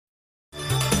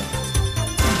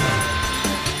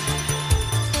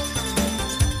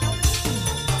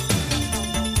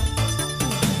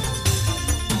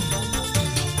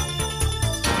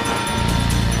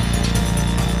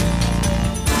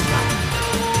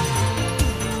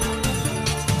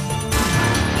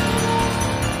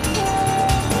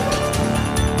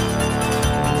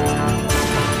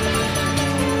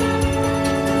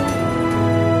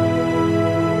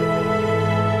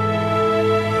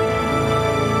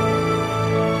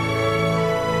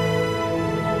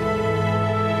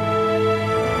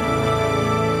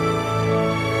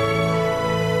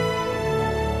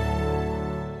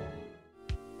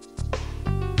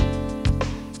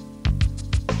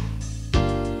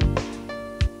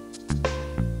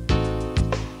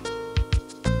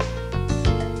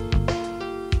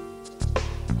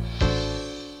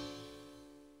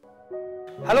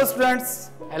Hello students.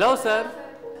 Hello sir.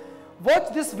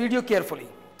 Watch this video carefully.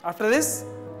 After this,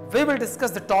 we will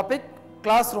discuss the topic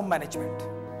classroom management.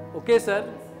 Okay sir.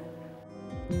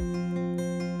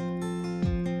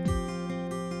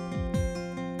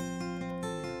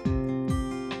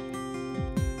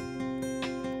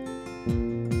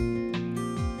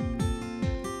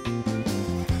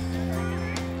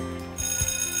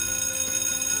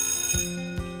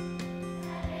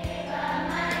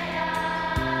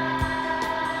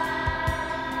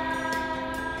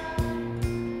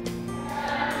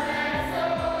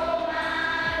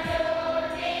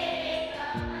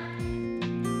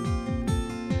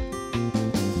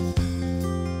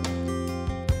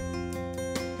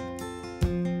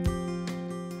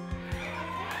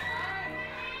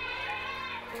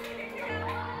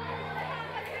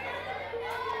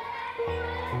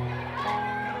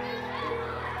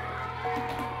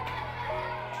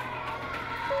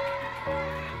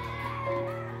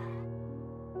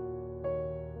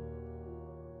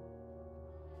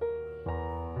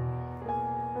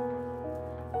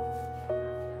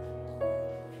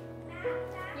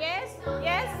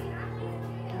 Yes.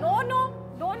 No,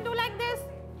 don't do like this.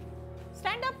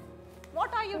 Stand up.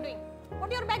 What are you doing?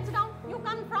 Put your bags down. You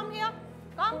come from here.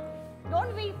 Come.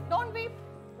 Don't weep.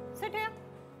 Sit here.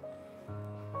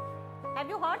 Have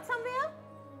you heard somewhere?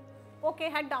 Okay,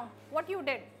 head down. What you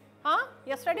did? Huh?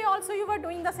 Yesterday also you were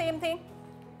doing the same thing.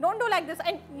 Don't do like this.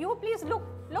 And you please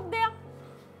look there.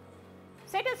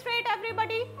 Sit straight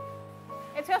everybody.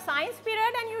 It's your science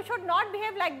period and you should not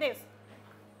behave like this.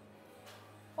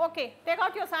 Okay, take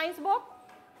out your science book.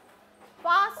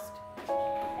 Fast.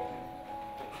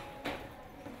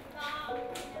 Now,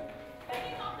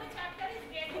 heading of the chapter is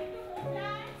getting to know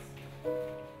plants.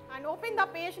 And open the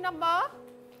page number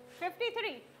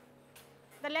 53.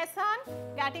 The lesson,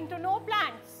 getting to know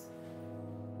plants.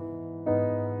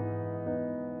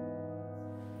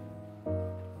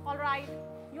 Alright,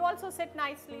 you also sit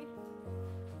nicely.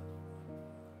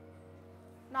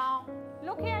 Now,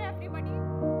 look here everybody.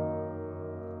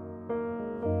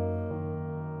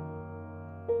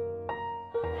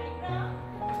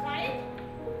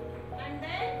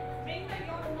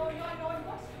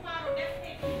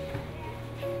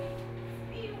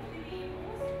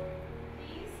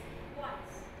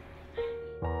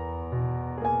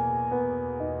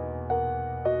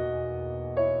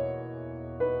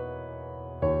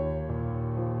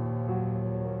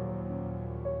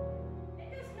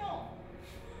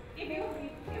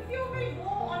 If you will go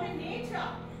on a nature,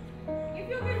 if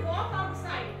you will walk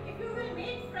outside, if you will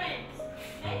make friends,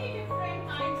 many different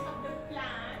kinds of the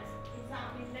plants,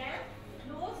 examine them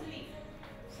closely.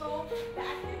 So the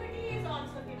activity is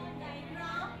also given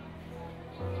diagram.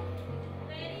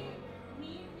 Very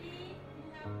neatly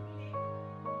you have laid.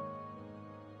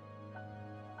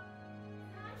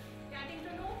 Getting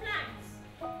to know plants.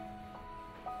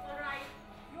 Alright,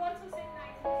 you also sit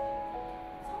nicely.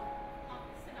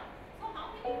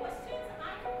 Questions I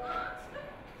have asked,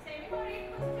 7 or 8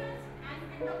 questions, and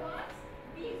with the words,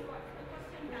 these words, the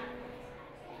question that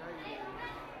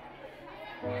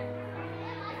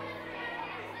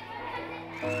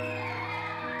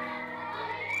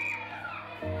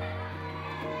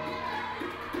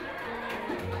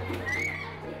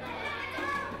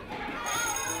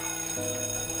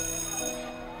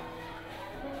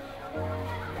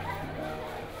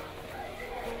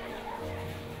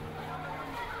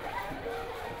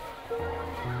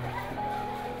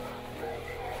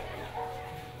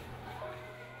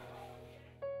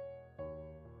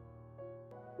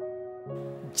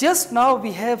Just now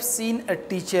we have seen a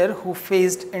teacher who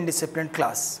faced indisciplined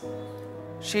class.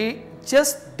 She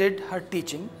just did her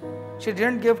teaching. She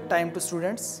didn't give time to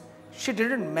students. She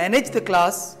didn't manage the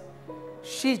class.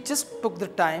 She just took the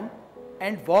time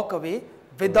and walked away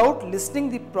without listening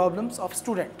the problems of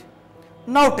student.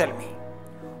 Now tell me,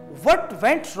 what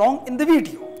went wrong in the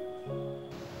video?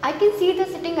 I can see the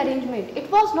sitting arrangement. It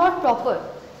was not proper,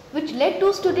 which led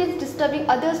to students disturbing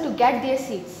others to get their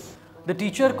seats. The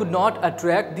teacher could not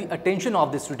attract the attention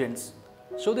of the students,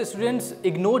 so the students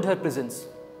ignored her presence.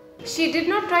 She did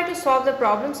not try to solve the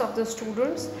problems of the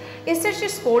students. Instead, she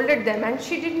scolded them and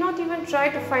she did not even try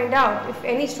to find out if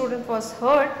any student was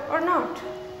hurt or not.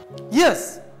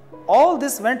 Yes, all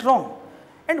this went wrong.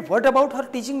 And what about her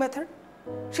teaching method?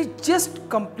 She just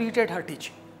completed her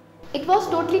teaching. It was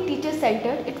totally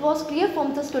teacher-centered. It was clear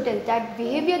from the students that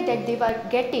behavior that they were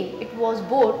getting, it was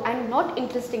bored and not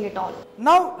interesting at all.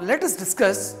 Now let us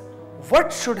discuss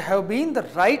what should have been the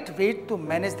right way to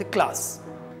manage the class.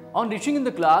 On reaching in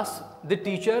the class, the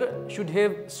teacher should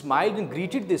have smiled and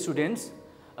greeted the students.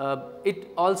 It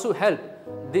also helped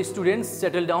the students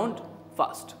settle down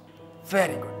fast.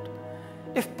 Very good.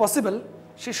 If possible,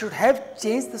 she should have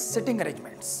changed the sitting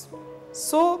arrangements.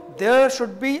 So there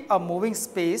should be a moving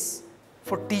space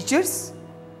for teachers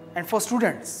and for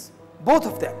students, both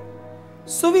of them.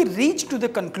 So we reach to the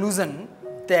conclusion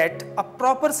that a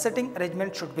proper sitting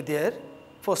arrangement should be there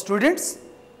for students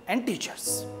and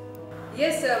teachers.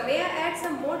 Yes, sir. May I add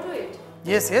some more to it?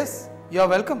 Yes, you are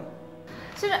welcome.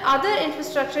 So the other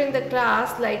infrastructure in the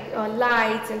class like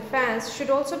lights and fans should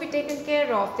also be taken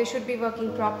care of. They should be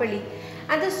working properly.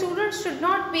 And the students should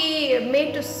not be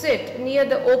made to sit near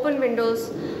the open windows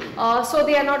so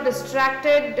they are not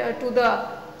distracted to the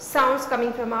sounds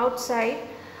coming from outside.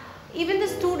 Even the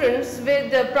students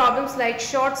with the problems like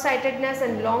short-sightedness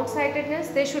and long-sightedness,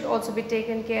 they should also be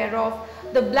taken care of.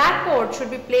 The blackboard should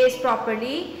be placed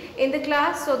properly in the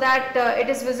class so that it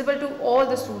is visible to all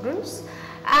the students.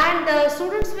 And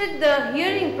students with the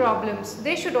hearing problems,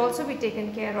 they should also be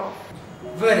taken care of.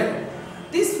 Very good.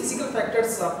 These physical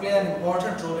factors play an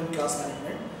important role in class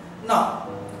management. Now,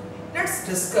 let's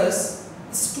discuss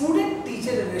the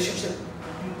student-teacher relationship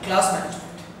in class management.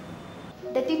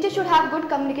 The teacher should have good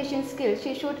communication skills.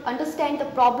 She should understand the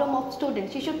problem of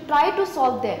students. She should try to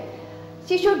solve them.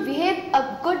 She should behave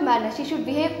a good manner. She should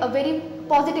behave very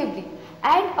positively.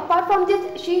 And apart from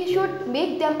this, she should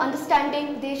make them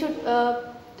understanding. They should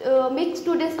make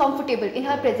students comfortable in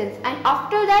her presence. And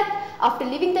after that, after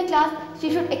leaving the class,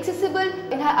 she should accessible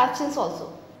in her absence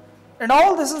also. And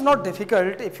all this is not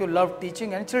difficult if you love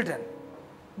teaching and children.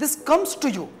 This comes to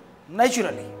you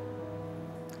naturally.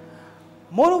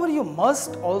 Moreover, you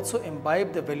must also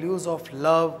imbibe the values of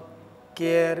love,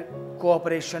 care,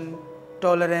 cooperation,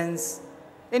 tolerance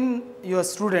in your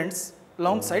students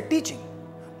alongside teaching.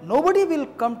 Nobody will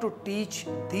come to teach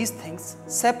these things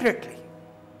separately.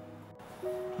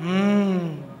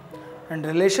 And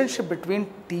relationship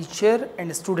between teacher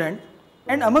and student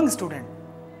and among student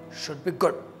should be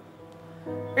good.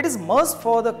 It is must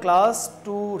for the class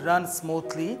to run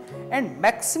smoothly and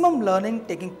maximum learning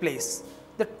taking place.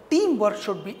 The teamwork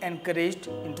should be encouraged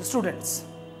into students.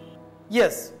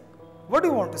 Yes, what do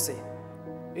you want to say?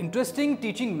 Interesting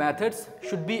teaching methods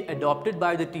should be adopted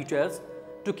by the teachers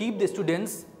to keep the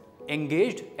students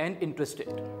engaged and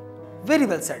interested. Very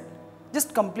well said.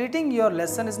 Just completing your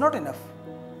lesson is not enough.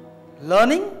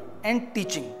 Learning and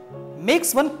teaching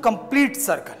makes one complete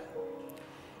circle.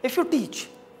 If you teach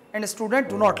and a student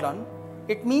do not learn,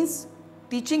 it means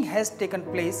teaching has taken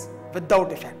place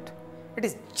without effect. It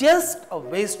is just a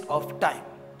waste of time.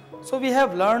 So we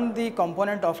have learned the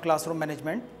component of classroom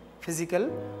management, physical,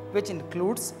 which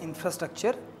includes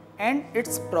infrastructure and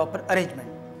its proper arrangement.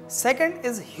 Second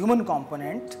is human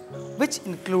component, which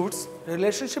includes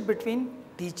relationship between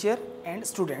teacher and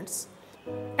students.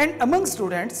 And among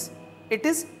students, it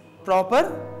is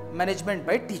proper management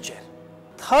by teacher.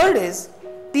 Third is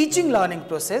teaching learning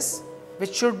process,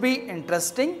 which should be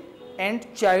interesting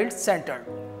and child-centered.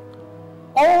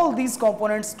 All these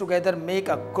components together make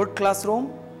a good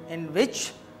classroom in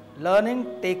which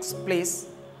learning takes place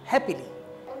happily.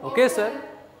 Okay, sir.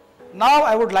 Now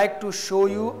I would like to show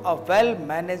you a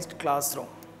well-managed classroom.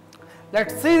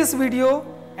 Let's see this video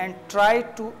and try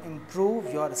to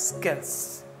improve your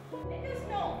skills. Let us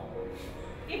know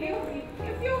if you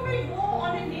will go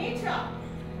on a nature,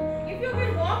 if you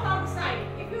will walk outside,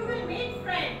 if you will make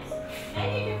friends,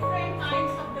 many different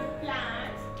kinds of the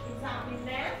plants, examine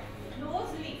them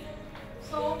closely.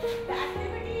 So the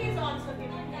activity is also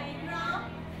given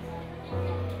diagram.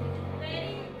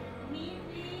 Very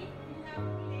neatly you have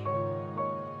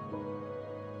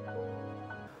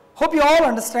Hope you all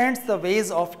understand the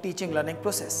ways of teaching learning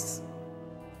process.